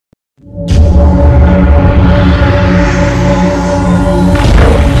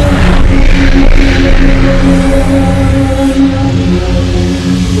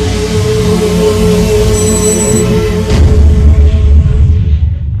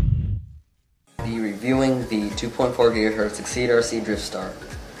the 2.4 GHz XCRC Drift Star.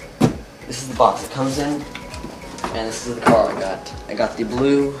 This is the box it comes in, and this is the car I got. I got the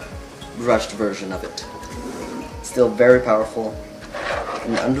blue brushed version of it. Still very powerful.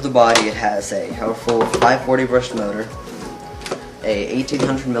 And under the body it has a powerful 540 brushed motor, a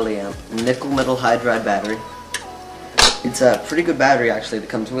 1800 milliamp nickel metal hydride battery. It's a pretty good battery actually that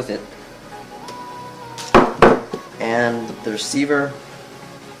comes with it. And the receiver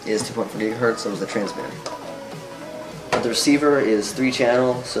is 2.4 GHz, so is the transmitter. The receiver is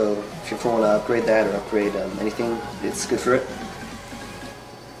 3-channel, so if you want to upgrade that or upgrade anything, it's good for it.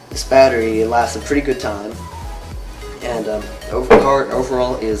 This battery lasts a pretty good time, and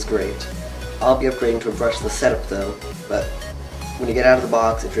overall is great. I'll be upgrading to a brushless setup though, but when you get out of the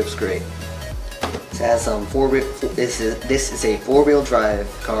box, it drifts great. This has this is a 4-wheel drive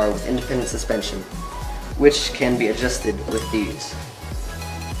car with independent suspension, which can be adjusted with these.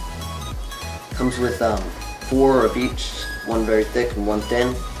 Comes with 4 of each, one very thick and one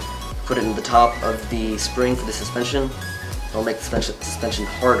thin. Put it in the top of the spring for the suspension. It'll make the suspension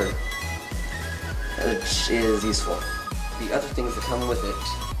harder, which is useful. The other things that come with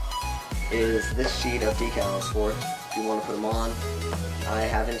it is this sheet of decals for it, if you want to put them on. I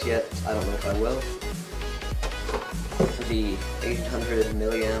haven't yet, I don't know if I will. For the 1800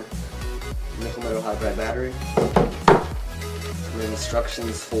 milliamp nickel metal hydride battery. Some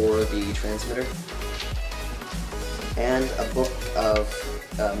instructions for the transmitter. And a book of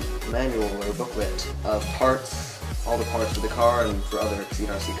manual or booklet of parts, all the parts for the car and for other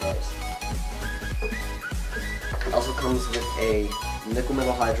XCRC cars. It also comes with a nickel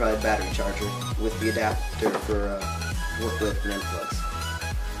metal hydride battery charger with the adapter for work with NAND plugs.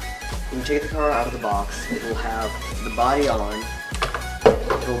 When you take the car out of the box, it will have the body on.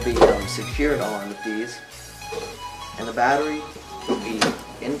 It will be secured on with these, and the battery will be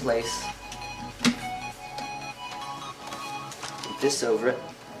in place. This over it,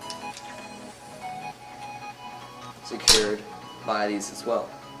 secured by these as well.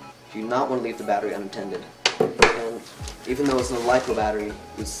 You do not want to leave the battery unattended. And even though it's a LiPo battery,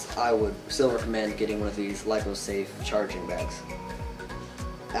 I would still recommend getting one of these LiPo safe charging bags.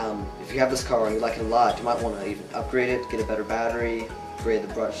 If you have this car and you like it a lot, you might want to even upgrade it, get a better battery, upgrade to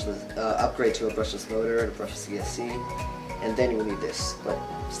a brushless motor, a brushless ESC, and then you will need this. But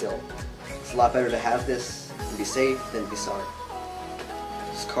still, it's a lot better to have this and be safe than be sorry.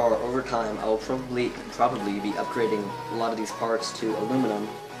 This car, over time, I will probably be upgrading a lot of these parts to aluminum,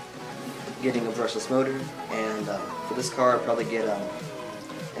 getting a brushless motor, and for this car I'll probably get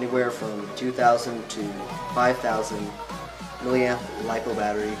anywhere from 2,000 to 5,000 milliamp LiPo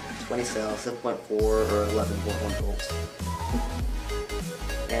battery, 20 cell, 7.4 or 11.1 volts.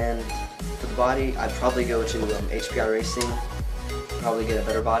 And for the body, I'd probably go to HPI Racing, probably get a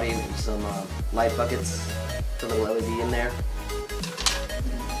better body and some light buckets, put a little LED in there.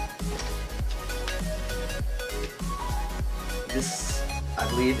 This, I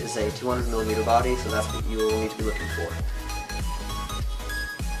believe, is a 200mm body, so that's what you will need to be looking for.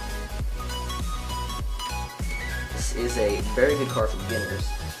 This is a very good car for beginners,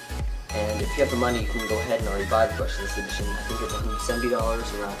 and if you have the money, you can go ahead and already buy the brushless edition. I think it's $170,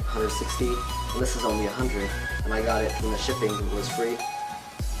 around $160, and this is only $100, and I got it when the shipping was free,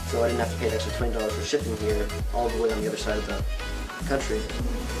 so I didn't have to pay the extra $20 for shipping here, all the way on the other side of the country.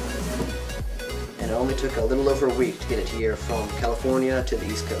 And it only took a little over a week to get it here from California to the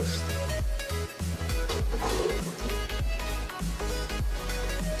East Coast.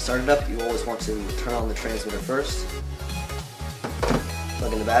 To start it up, you always want to turn on the transmitter first,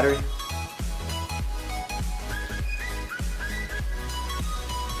 plug in the battery,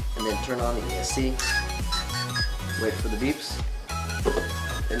 and then turn on the ESC, wait for the beeps,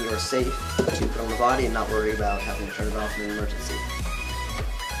 then you are safe to put on the body and not worry about having to turn it off in an emergency.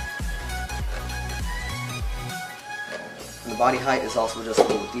 And the body height is also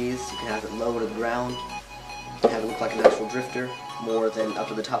adjustable with these. You can have it low to the ground, have it look like an actual drifter, more than up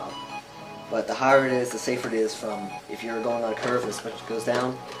to the top. But the higher it is, the safer it is from if you're going on a curve and the suspension goes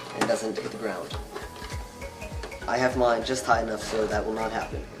down and doesn't hit the ground. I have mine just high enough so that will not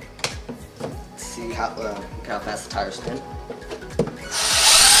happen. Let's see how fast the tires spin.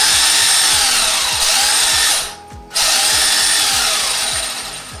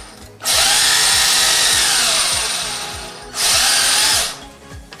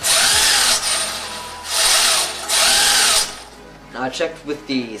 I checked with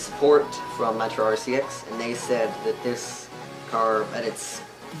the support from Nitro RCX, and they said that this car, at its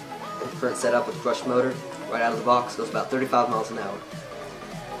current setup with brushed motor, right out of the box, goes about 35 miles an hour.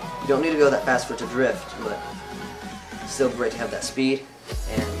 You don't need to go that fast for it to drift, but it's still great to have that speed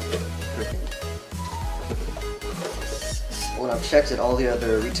and everything. When I've checked at all the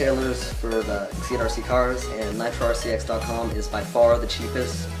other retailers for the Exceed RC cars, and NitroRCX.com is by far the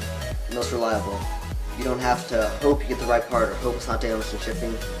cheapest and most reliable. You don't have to hope you get the right part or hope it's not damaged in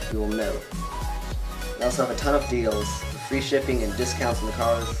shipping. You will know. They also have a ton of deals, free shipping and discounts on the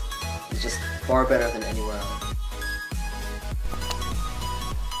cars. It's just far better than anywhere else.